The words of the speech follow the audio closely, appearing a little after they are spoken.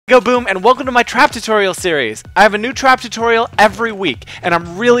RonnygoBOOM, and welcome to my trap tutorial series. I have a new trap tutorial every week, and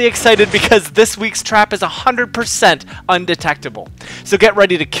I'm really excited because this week's trap is 100% undetectable. So get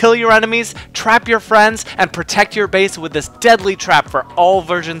ready to kill your enemies, trap your friends, and protect your base with this deadly trap for all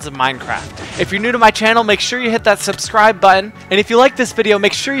versions of Minecraft. If you're new to my channel, make sure you hit that subscribe button, and if you like this video,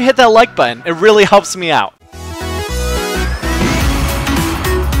 make sure you hit that like button. It really helps me out.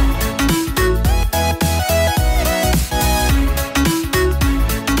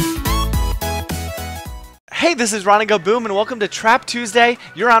 Hey, this is RonnygoBOOM and welcome to Trap Tuesday.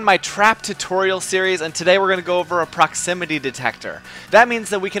 You're on my trap tutorial series, and today we're going to go over a proximity detector. That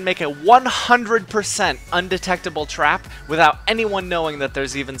means that we can make a 100% undetectable trap without anyone knowing that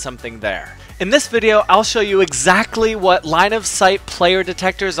there's even something there. In this video, I'll show you exactly what line of sight player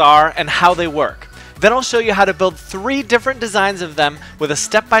detectors are and how they work. Then I'll show you how to build 3 different designs of them with a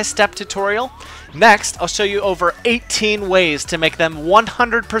step-by-step tutorial. Next, I'll show you over 18 ways to make them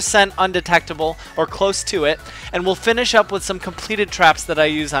 100% undetectable or close to it, and we'll finish up with some completed traps that I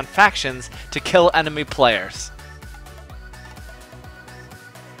use on factions to kill enemy players.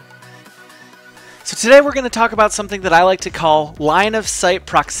 So today we're going to talk about something that I like to call line of sight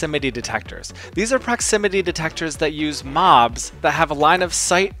proximity detectors. These are proximity detectors that use mobs that have a line of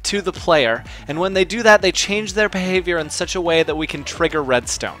sight to the player, and when they do that, they change their behavior in such a way that we can trigger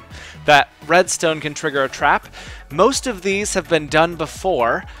redstone. That redstone can trigger a trap. Most of these have been done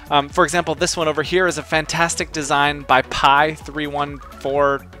before. For example, this one over here is a fantastic design by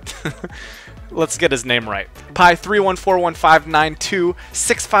Pi314. Let's get his name right. Pi3141592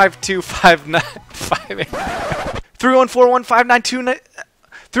 65259 3141592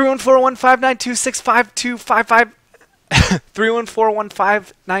 3141592 65255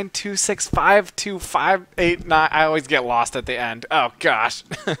 3141592652589. I always get lost at the end. Oh gosh.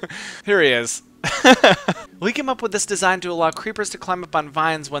 Here he is. We came up with this design to allow creepers to climb up on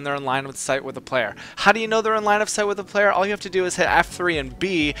vines when they're in line of sight with a player. How do you know they're in line of sight with a player? All you have to do is hit F3 and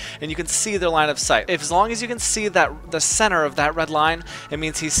B and you can see their line of sight. As long as you can see that the center of that red line, it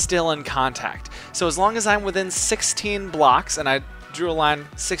means he's still in contact. So as long as I'm within 16 blocks, and I drew a line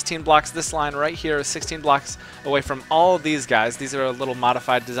 16 blocks, this line right here is 16 blocks away from all of these guys. These are a little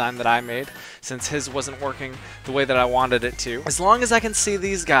modified design that I made since his wasn't working the way that I wanted it to. As long as I can see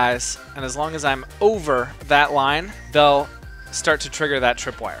these guys, and as long as I'm over that line, they'll start to trigger that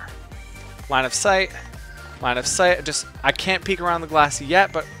tripwire. Line of sight, just, I can't peek around the glass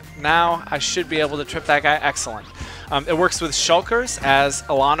yet, but now I should be able to trip that guy. Excellent. It works with Shulkers, as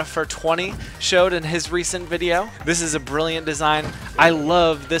Alana20 showed in his recent video. This is a brilliant design. I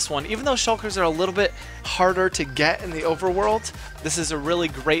love this one. Even though Shulkers are a little bit harder to get in the overworld, this is a really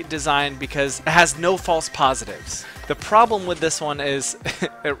great design because it has no false positives. The problem with this one is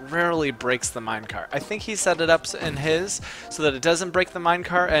it rarely breaks the minecart. I think he set it up in his so that it doesn't break the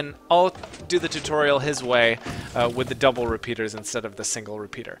minecart, and I'll do the tutorial his way with the double repeaters instead of the single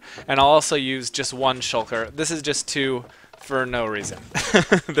repeater. And I'll also use just one shulker. This is just 2 for no reason.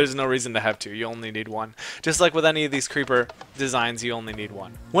 There's no reason to have 2. You only need 1. Just like with any of these creeper designs, you only need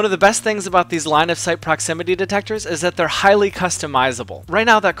 1. One of the best things about these line of sight proximity detectors is that they're highly customizable. Right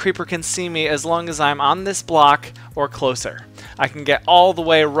now that creeper can see me as long as I'm on this block or closer. I can get all the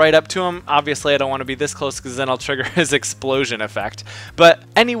way right up to him. Obviously I don't want to be this close because then I'll trigger his explosion effect. But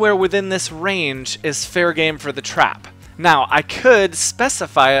anywhere within this range is fair game for the trap. Now, I could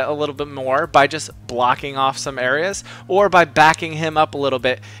specify it a little bit more by just blocking off some areas or by backing him up a little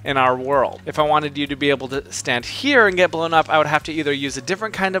bit in our world. If I wanted you to be able to stand here and get blown up, I would have to either use a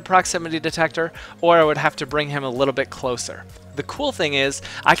different kind of proximity detector or I would have to bring him a little bit closer. The cool thing is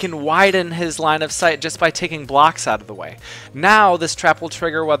I can widen his line of sight just by taking blocks out of the way. Now this trap will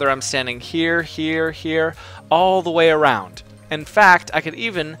trigger whether I'm standing here, here, here, all the way around. In fact, I could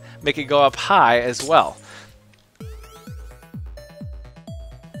even make it go up high as well.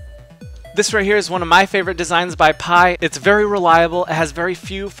 This right here is one of my favorite designs by Pi. It's very reliable, it has very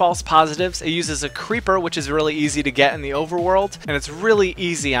few false positives, it uses a creeper, which is really easy to get in the overworld, and it's really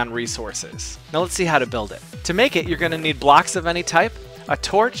easy on resources. Now let's see how to build it. To make it, you're going to need blocks of any type, a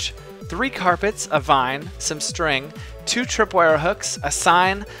torch, 3 carpets, a vine, some string, 2 tripwire hooks, a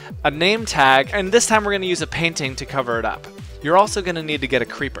sign, a name tag, and this time we're going to use a painting to cover it up. You're also going to need to get a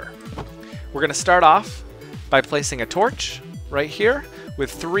creeper. We're going to start off by placing a torch right here, with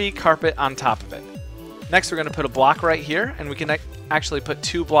 3 carpet on top of it. Next we're going to put a block right here, and we can actually put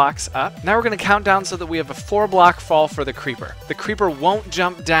 2 blocks up. Now we're going to count down so that we have a 4-block fall for the creeper. The creeper won't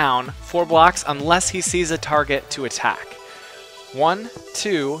jump down 4 blocks unless he sees a target to attack. 1,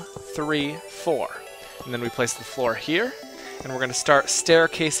 2, 3, 4. And then we place the floor here, and we're going to start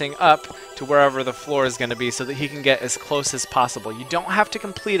staircasing up to wherever the floor is going to be so that he can get as close as possible. You don't have to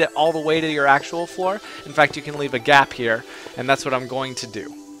complete it all the way to your actual floor. In fact, you can leave a gap here, and that's what I'm going to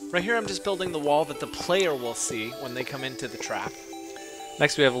do. Right here I'm just building the wall that the player will see when they come into the trap.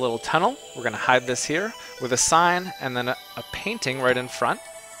 Next we have a little tunnel. We're going to hide this here with a sign and then a painting right in front.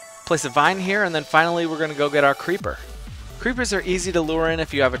 Place a vine here, and then finally we're going to go get our creeper. Creepers are easy to lure in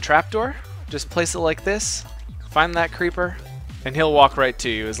if you have a trapdoor. Just place it like this, find that creeper, and he'll walk right to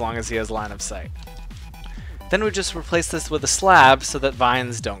you as long as he has line of sight. Then we just replace this with a slab so that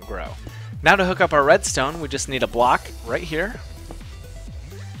vines don't grow. Now to hook up our redstone, we just need a block right here,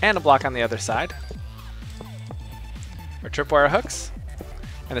 and a block on the other side, our tripwire hooks,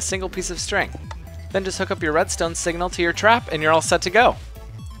 and a single piece of string. Then just hook up your redstone signal to your trap and you're all set to go.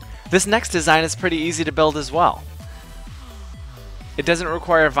 This next design is pretty easy to build as well. It doesn't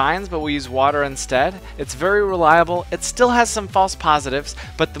require vines, but we use water instead. It's very reliable. It still has some false positives,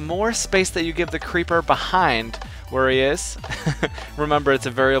 but the more space that you give the creeper behind where he is, remember it's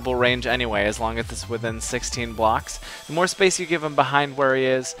a variable range anyway, as long as it's within 16 blocks. The more space you give him behind where he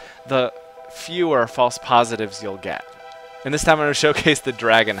is, the fewer false positives you'll get. And this time I'm going to showcase the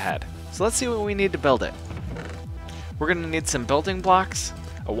dragon head. So let's see what we need to build it. We're going to need some building blocks,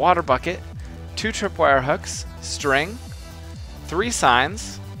 a water bucket, 2 tripwire hooks, string, 3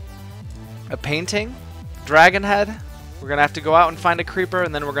 signs, a painting, dragon head. We're going to have to go out and find a creeper,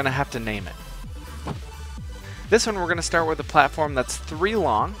 and then we're going to have to name it. This one we're going to start with a platform that's 3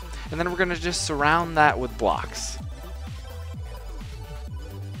 long, and then we're going to just surround that with blocks.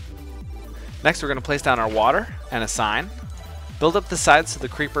 Next we're going to place down our water and a sign, build up the sides so the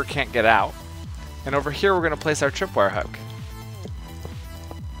creeper can't get out, and over here we're going to place our tripwire hook.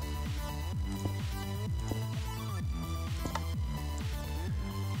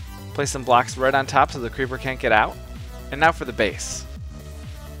 Place some blocks right on top so the creeper can't get out, and now for the base.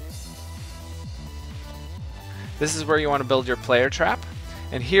 This is where you want to build your player trap,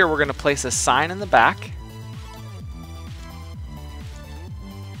 and here we're going to place a sign in the back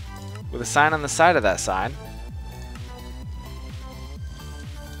with a sign on the side of that sign,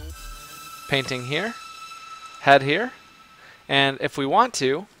 painting here, head here, and if we want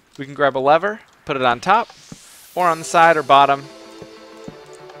to, we can grab a lever, put it on top or on the side or bottom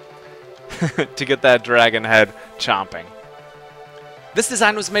to get that dragon head chomping. This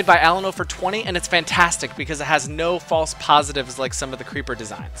design was made by Alano for 20, and it's fantastic because it has no false positives like some of the creeper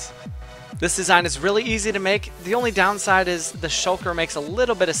designs. This design is really easy to make. The only downside is the shulker makes a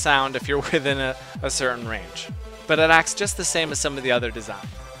little bit of sound if you're within a certain range, but it acts just the same as some of the other designs.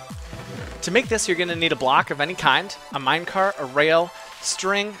 To make this, you're going to need a block of any kind, a minecart, a rail,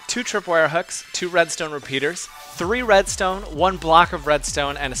 string, 2 tripwire hooks, 2 redstone repeaters, 3 redstone, 1 block of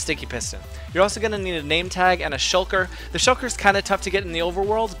redstone, and a sticky piston. You're also going to need a name tag and a shulker. The shulker is kind of tough to get in the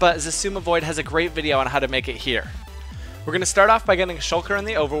overworld, but Xisuma Void has a great video on how to make it here. We're going to start off by getting a shulker in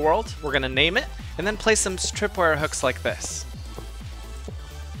the overworld. We're going to name it, and then place some tripwire hooks like this.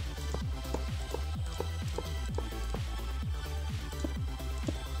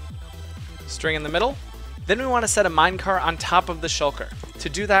 String in the middle. Then we want to set a minecart on top of the shulker. To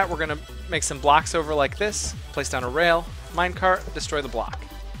do that, we're going to make some blocks over like this, place down a rail, minecart, destroy the block.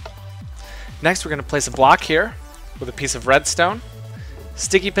 Next, we're going to place a block here with a piece of redstone,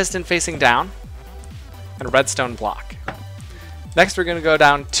 sticky piston facing down, and a redstone block. Next, we're going to go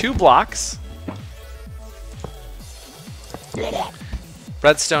down 2 blocks,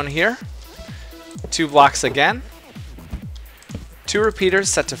 redstone here, 2 blocks again, 2 repeaters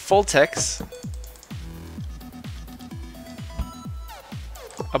set to full ticks,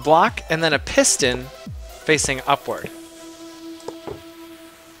 a block, and then a piston facing upward.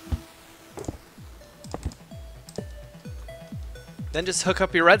 Then just hook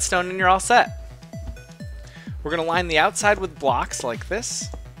up your redstone and you're all set. We're going to line the outside with blocks like this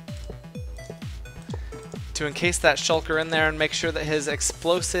to encase that shulker in there and make sure that his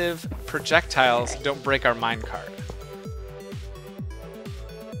explosive projectiles don't break our minecart.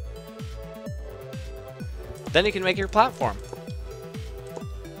 Then you can make your platform.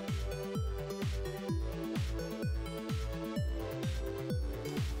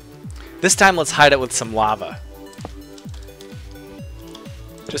 This time let's hide it with some lava.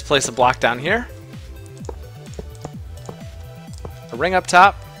 Just place a block down here, a ring up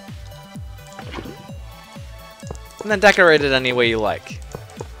top, and then decorate it any way you like.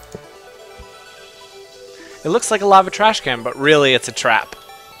 It looks like a lava trash can, but really it's a trap.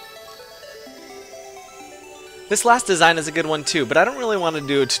 This last design is a good one too, but I don't really want to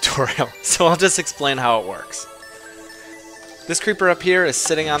do a tutorial, so I'll just explain how it works. This creeper up here is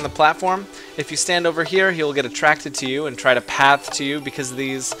sitting on the platform. If you stand over here, he'll get attracted to you and try to path to you because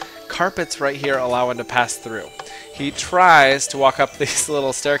these carpets right here allow him to pass through. He tries to walk up this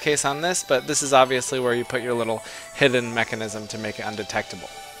little staircase on this, but this is obviously where you put your little hidden mechanism to make it undetectable.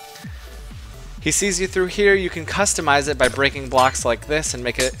 He sees you through here. You can customize it by breaking blocks like this and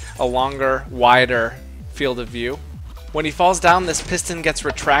make it a longer, wider field of view. When he falls down, this piston gets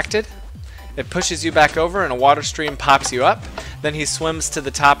retracted. It pushes you back over and a water stream pops you up. Then he swims to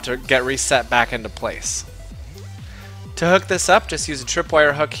the top to get reset back into place. To hook this up, just use a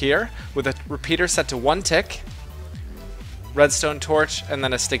tripwire hook here with a repeater set to 1 tick, redstone torch, and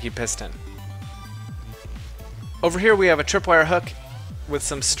then a sticky piston. Over here we have a tripwire hook with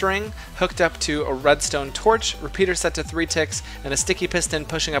some string hooked up to a redstone torch, repeater set to 3 ticks, and a sticky piston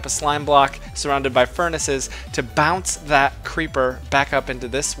pushing up a slime block surrounded by furnaces to bounce that creeper back up into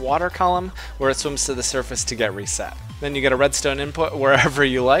this water column where it swims to the surface to get reset. Then you get a redstone input wherever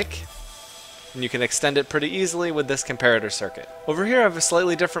you like, and you can extend it pretty easily with this comparator circuit. Over here I have a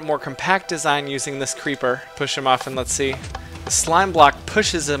slightly different, more compact design using this creeper. Push him off and let's see. The slime block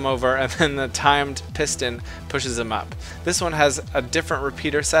pushes him over and then the timed piston pushes him up. This one has a different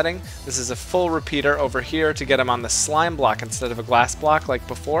repeater setting. This is a full repeater over here to get him on the slime block instead of a glass block like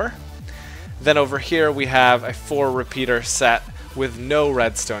before. Then over here we have a 4 repeater set with no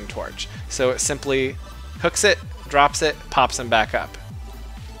redstone torch. So it simply hooks it, drops it, pops him back up.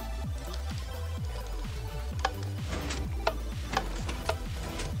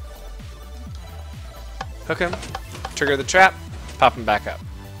 Hook him, trigger the trap, pop him back up.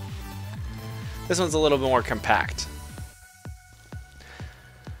 This one's a little bit more compact.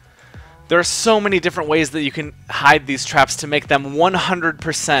 There are so many different ways that you can hide these traps to make them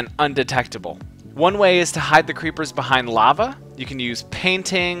 100% undetectable. One way is to hide the creepers behind lava. You can use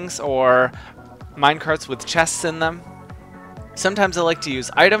paintings or minecarts with chests in them. Sometimes I like to use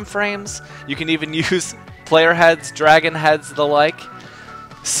item frames. You can even use player heads, dragon heads, the like.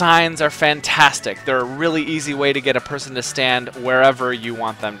 Signs are fantastic. They're a really easy way to get a person to stand wherever you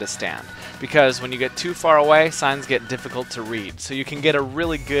want them to stand. Because when you get too far away, signs get difficult to read. So you can get a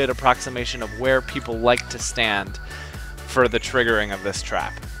really good approximation of where people like to stand for the triggering of this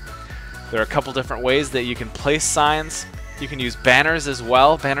trap. There are a couple different ways that you can place signs. You can use banners as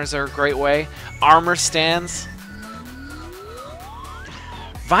well. Banners are a great way. Armor stands.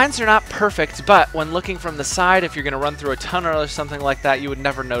 Vines are not perfect, but when looking from the side, if you're going to run through a tunnel or something like that, you would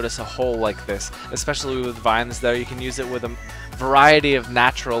never notice a hole like this, especially with vines though. You can use it with a variety of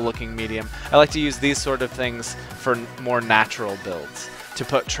natural looking medium. I like to use these sort of things for more natural builds, to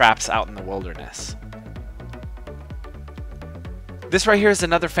put traps out in the wilderness. This right here is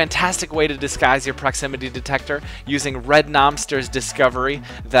another fantastic way to disguise your proximity detector using Red Nomster's discovery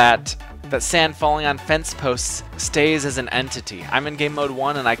that sand falling on fence posts stays as an entity. I'm in game mode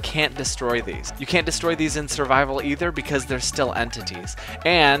 1 and I can't destroy these. You can't destroy these in survival either because they're still entities.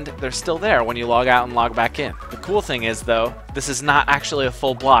 And they're still there when you log out and log back in. The cool thing is though, this is not actually a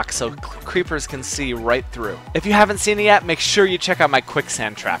full block, so creepers can see right through. If you haven't seen it yet, make sure you check out my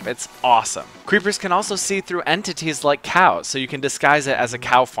quicksand trap. It's awesome. Creepers can also see through entities like cows, so you can disguise it as a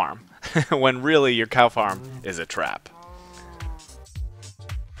cow farm when really your cow farm is a trap.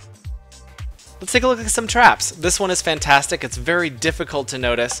 Let's take a look at some traps. This one is fantastic. It's very difficult to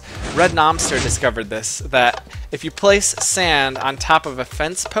notice. Red Nomster discovered this, that if you place sand on top of a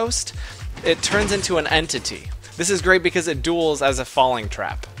fence post, it turns into an entity. This is great because it duels as a falling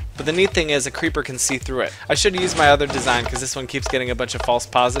trap. But the neat thing is a creeper can see through it. I should use my other design because this one keeps getting a bunch of false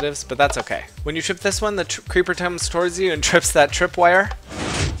positives, but that's okay. When you trip this one, the creeper comes towards you and trips that tripwire.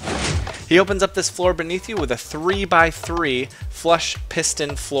 He opens up this floor beneath you with a 3x3 flush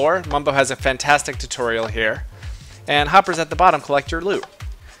piston floor. Mumbo has a fantastic tutorial here. And hoppers at the bottom collect your loot.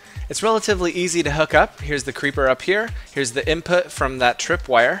 It's relatively easy to hook up. Here's the creeper up here. Here's the input from that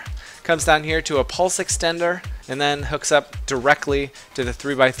tripwire. Comes down here to a pulse extender and then hooks up directly to the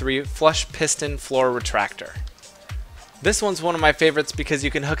 3x3 flush piston floor retractor. This one's one of my favorites because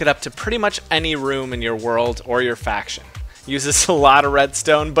you can hook it up to pretty much any room in your world or your faction. Uses a lot of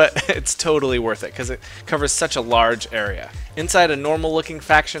redstone, but it's totally worth it because it covers such a large area. Inside a normal looking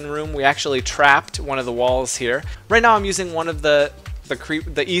faction room, we actually trapped one of the walls here. Right now I'm using one of the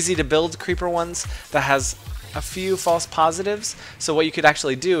easy to build creeper ones that has a few false positives. So what you could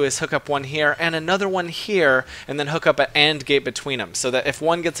actually do is hook up one here and another one here and then hook up an AND gate between them so that if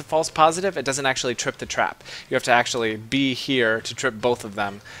one gets a false positive, it doesn't actually trip the trap. You have to actually be here to trip both of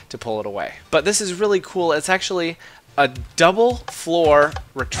them to pull it away. But this is really cool. It's actually a double floor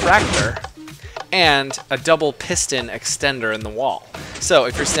retractor and a double piston extender in the wall. So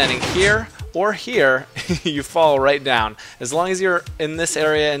if you're standing here or here, you fall right down. As long as you're in this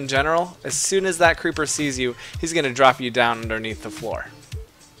area in general, as soon as that creeper sees you, he's going to drop you down underneath the floor.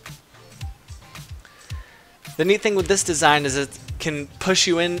 The neat thing with this design is it can push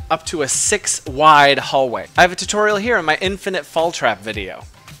you in up to a 6 wide hallway. I have a tutorial here in my infinite fall trap video.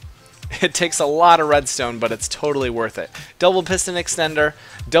 It takes a lot of redstone, but it's totally worth it. Double piston extender,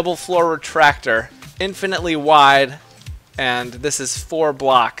 double floor retractor, infinitely wide, and this is 4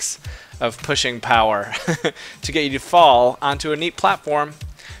 blocks of pushing power to get you to fall onto a neat platform.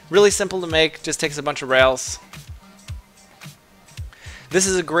 Really simple to make, just takes a bunch of rails. This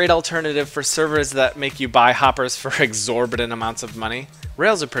is a great alternative for servers that make you buy hoppers for exorbitant amounts of money.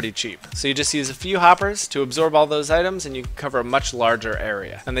 Rails are pretty cheap, so you just use a few hoppers to absorb all those items and you can cover a much larger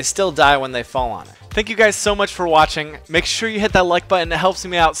area. And they still die when they fall on it. Thank you guys so much for watching. Make sure you hit that like button, it helps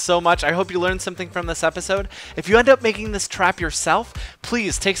me out so much. I hope you learned something from this episode. If you end up making this trap yourself,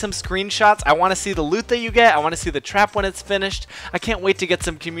 please take some screenshots. I want to see the loot that you get. I want to see the trap when it's finished. I can't wait to get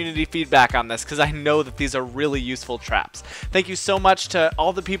some community feedback on this because I know that these are really useful traps. Thank you so much to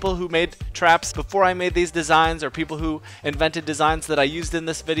all the people who made traps before I made these designs, or people who invented designs that I used in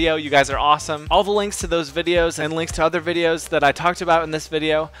this video. You guys are awesome. All the links to those videos and links to other videos that I talked about in this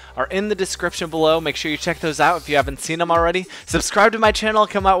video are in the description below. Make sure you check those out if you haven't seen them already. Subscribe to my channel. I'll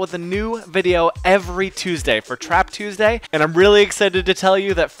come out with a new video every Tuesday for Trap Tuesday. And I'm really excited to tell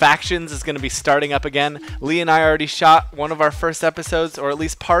you that Factions is going to be starting up again. Lee and I already shot one of our first episodes, or at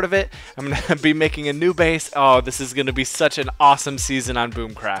least part of it. I'm going to be making a new base. Oh, this is going to be such an awesome season on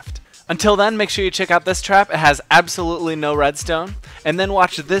Boomcraft. Until then, make sure you check out this trap. It has absolutely no redstone. And then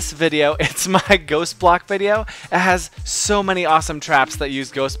watch this video. It's my ghost block video. It has so many awesome traps that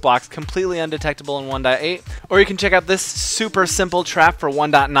use ghost blocks, completely undetectable in 1.8. Or you can check out this super simple trap for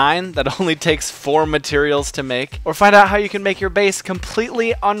 1.9 that only takes 4 materials to make. Or find out how you can make your base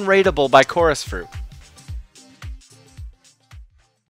completely unraidable by Chorus Fruit.